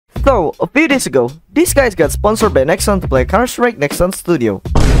So, a few days ago, these guys got sponsored by Nexon to play Counter-Strike Nexon Studio.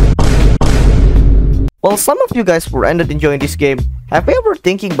 While some of you guys were ended enjoying this game, have you ever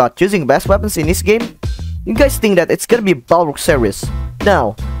thinking about choosing best weapons in this game? You guys think that it's gonna be Balrog series?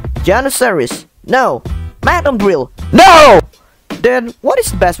 No. Janus series? No. Magnum Drill? No! Then, what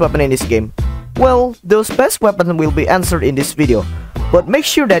is the best weapon in this game? Well, those best weapons will be answered in this video. But make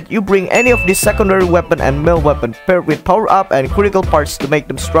sure that you bring any of these secondary weapon and melee weapon paired with power-up and critical parts to make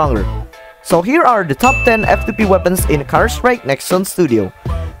them stronger. So here are the top 10 F2P weapons in Counter-Strike Nexon Studio.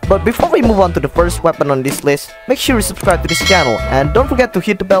 But before we move on to the first weapon on this list, make sure you subscribe to this channel and don't forget to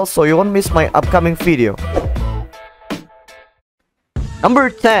hit the bell so you won't miss my upcoming video. Number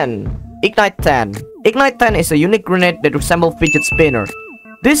 10. Ignite 10. Ignite 10 is a unique grenade that resembles fidget spinner.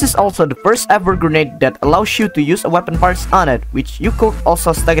 This is also the first ever grenade that allows you to use a weapon parts on it, which you could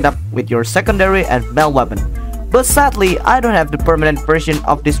also stack it up with your secondary and melee weapon. But sadly, I don't have the permanent version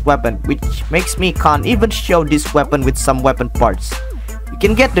of this weapon, which makes me can't even show this weapon with some weapon parts. You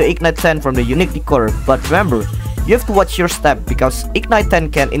can get the Ignite 10 from the unique decoder, but remember, you have to watch your step because Ignite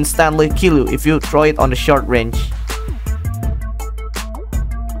 10 can instantly kill you if you throw it on the short range.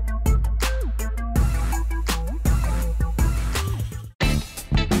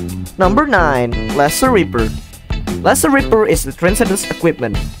 Number 9. Laser Reaper. Laser Reaper is the Transcendence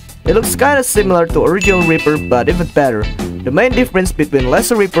equipment. It looks kinda similar to original Reaper but even better. The main difference between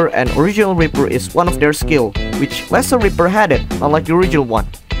Laser Reaper and original Reaper is one of their skill, which Laser Reaper had it, unlike the original one.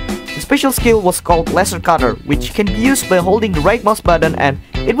 The special skill was called Laser Cutter, which can be used by holding the right mouse button and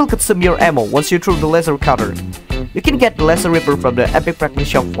it will consume your ammo once you throw the Laser Cutter. You can get the Laser Reaper from the Epic Fragment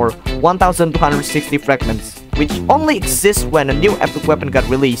Shop for 1260 fragments, which only exists when a new epic weapon got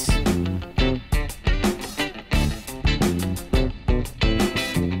released.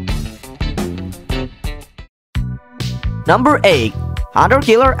 Number 8. Hunter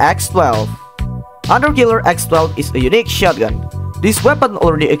Killer X12. Hunter Killer X12 is a unique shotgun. This weapon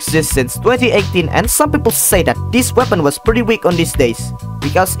already exists since 2018 and some people say that this weapon was pretty weak on these days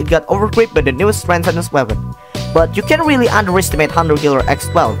because it got overclipped by the newest Transcendence weapon. But you can't really underestimate Hunter Killer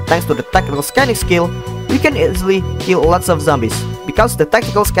X12 thanks to the tactical scanning skill. You can easily kill lots of zombies because the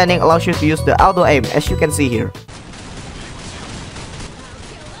tactical scanning allows you to use the auto aim as you can see here.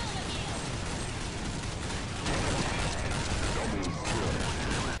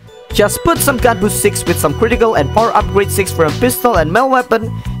 Just put some gun boost 6 with some critical and power upgrade 6 for a pistol and melee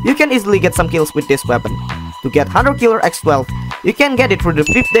weapon, you can easily get some kills with this weapon. To get Hunter Killer X12, you can get it through the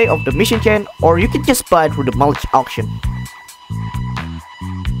 5th day of the mission chain or you can just buy it through the mileage auction.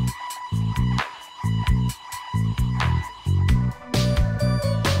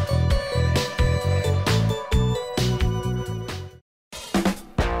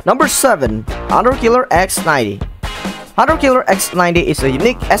 Number 7. Hunter Killer X90. Hunter Killer X90 is a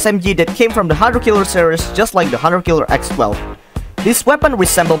unique SMG that came from the Hunter Killer series just like the Hunter Killer X12. This weapon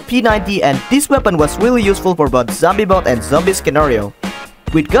resembled P90 and this weapon was really useful for both zombie bot and zombie scenario.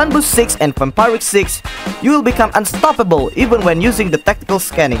 With Gun Boost 6 and Vampiric 6, you will become unstoppable even when using the tactical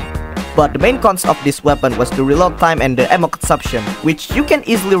scanning. But the main cons of this weapon was the reload time and the ammo consumption, which you can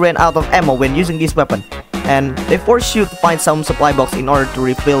easily run out of ammo when using this weapon, and they force you to find some supply box in order to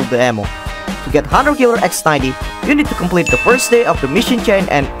refill the ammo. To get Hunter Killer X90, you need to complete the first day of the mission chain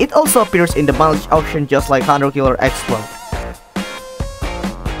and it also appears in the mileage auction just like Hunter Killer X12.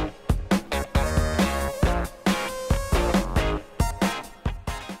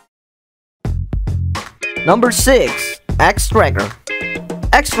 Number 6. X-Tracker.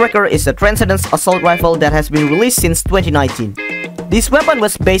 X-Tracker is a Transcendence assault rifle that has been released since 2019. This weapon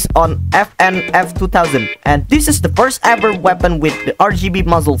was based on F2000 and this is the first ever weapon with the RGB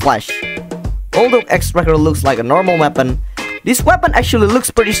muzzle flash. Although X-Tracker looks like a normal weapon, this weapon actually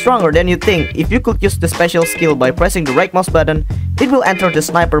looks pretty stronger than you think. If you could use the special skill by pressing the right mouse button, it will enter the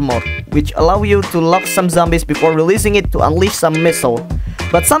sniper mode, which allow you to lock some zombies before releasing it to unleash some missile.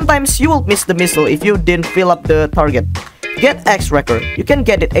 But sometimes you will miss the missile if you didn't fill up the target. To get X-Tracker, you can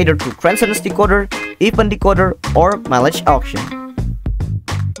get it either through Transcendence Decoder, Even Decoder, or Mileage Auction.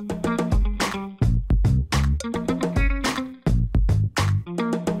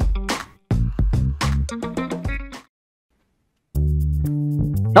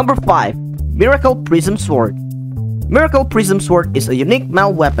 Number 5. Miracle Prism Sword. Miracle Prism Sword is a unique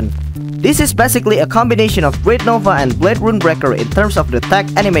melee weapon. This is basically a combination of Great Nova and Blade Runebreaker in terms of the attack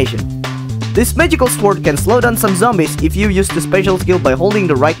animation. This magical sword can slow down some zombies if you use the special skill by holding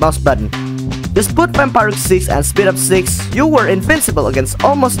the right mouse button. Just put Vampiric 6 and Speed Up 6, you were invincible against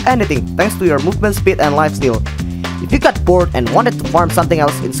almost anything thanks to your movement speed and lifesteal. If you got bored and wanted to farm something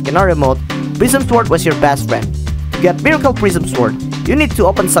else in scenario mode, Prism Sword was your best friend. To get Miracle Prism Sword, You need to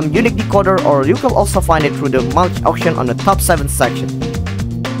open some unique decoder, or you can also find it through the mulch auction on the top 7 section.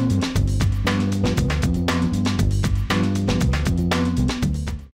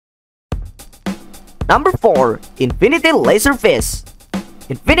 Number 4. Infinity Laser Fist.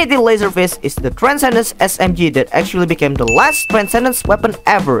 Infinity Laser Fist is the Transcendence SMG that actually became the last Transcendence weapon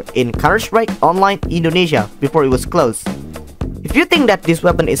ever in Counter-Strike Online Indonesia before it was closed. If you think that this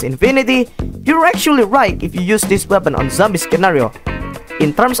weapon is Infinity, you're actually right if you use this weapon on zombie scenario.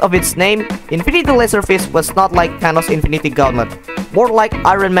 In terms of its name, Infinity Laser Fist was not like Thanos' Infinity Gauntlet, more like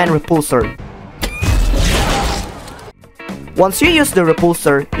Iron Man Repulsor. Once you use the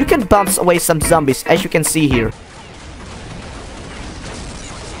Repulsor, you can bounce away some zombies, as you can see here.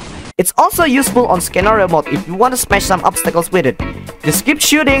 It's also useful on scenario mode if you want to smash some obstacles with it. Just keep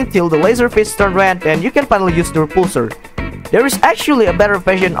shooting till the laser fist turns red, then you can finally use the Repulsor. There is actually a better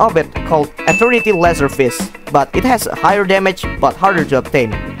version of it called Eternity Laser Fist, but it has a higher damage but harder to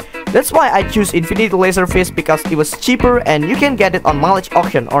obtain. That's why I choose Infinity Laser Fist, because it was cheaper and you can get it on Mileage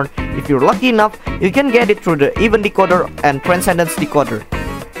Auction, or if you're lucky enough, you can get it through the Even Decoder and Transcendence Decoder.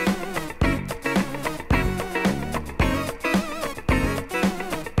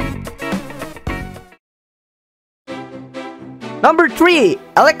 Number 3.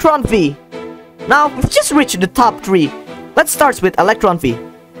 Electron V. Now, we've just reached the top 3. Let's start with Electron V.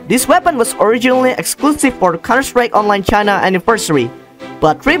 This weapon was originally exclusive for Counter-Strike Online China anniversary,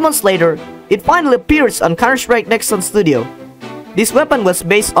 but 3 months later, it finally appears on Counter-Strike Nexon Studio. This weapon was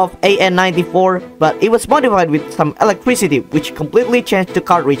based off AN-94, but it was modified with some electricity, which completely changed the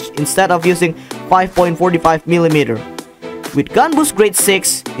cartridge instead of using 5.45mm. With gun boost grade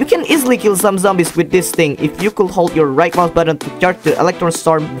 6, you can easily kill some zombies with this thing if you could hold your right mouse button to charge the Electron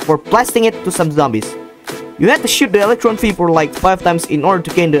Storm before blasting it to some zombies. You had to shoot the Electron V for like 5 times in order to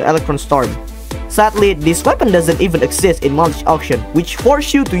gain the Electron Storm. Sadly, this weapon doesn't even exist in Mileage Auction, which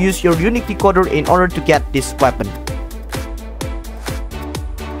forces you to use your unique decoder in order to get this weapon.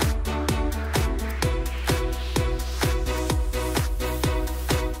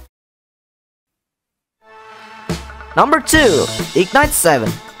 Number 2. Ignite 7.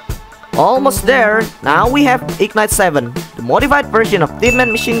 Almost there, now we have Ignite 7, the modified version of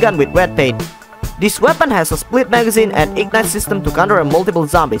Tinman machine gun with red paint. This weapon has a split magazine and ignite system to counter multiple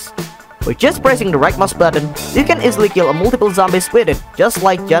zombies. By just pressing the right mouse button, you can easily kill multiple zombies with it, just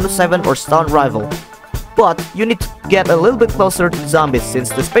like Janus 7 or Stone Rival. But you need to get a little bit closer to the zombies since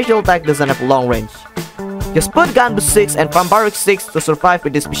the special attack doesn't have long range. Just put Gun Boost 6 and Vampiric 6 to survive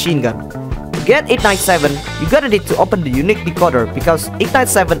with this machine gun. To get Ignite 7, you gotta need to open the unique decoder because Ignite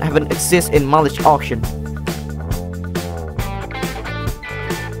 7 haven't exist in Mileage Auction.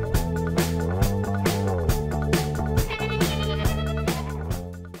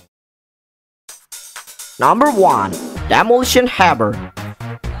 Number 1. Demolition Hammer.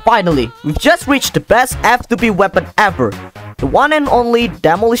 Finally, we've just reached the best F2P weapon ever, the one and only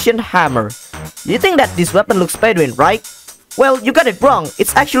Demolition Hammer. You think that this weapon looks Bedouin, right? Well, you got it wrong,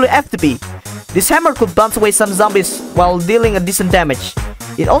 it's actually F2P. This hammer could bounce away some zombies while dealing a decent damage.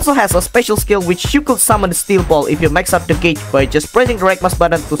 It also has a special skill which you could summon the steel pole if you max out the gauge by just pressing the right mouse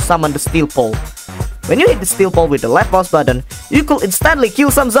button to summon the steel pole. When you hit the steel pole with the left mouse button, you could instantly kill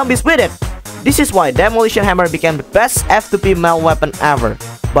some zombies with it. This is why Demolition Hammer became the best F2P melee weapon ever.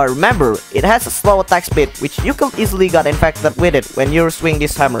 But remember, it has a slow attack speed which you could easily get infected with it when you swing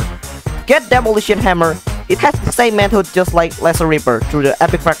this hammer. To get Demolition Hammer, it has the same method just like Laser Reaper through the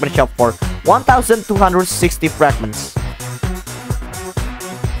Epic Fragment Shop for 1260 fragments.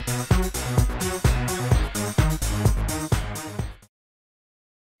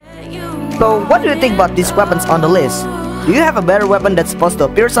 So what do you think about these weapons on the list? Do you have a better weapon that's supposed to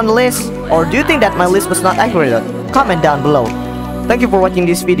appear on the list? Or do you think that my list was not accurate? Comment down below. Thank you for watching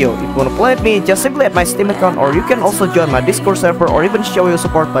this video. If you want to play with me, just simply add my Steam account, or you can also join my Discord server or even show your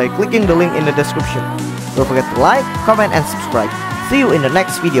support by clicking the link in the description. Don't forget to like, comment and subscribe. See you in the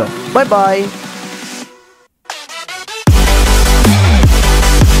next video. Bye bye!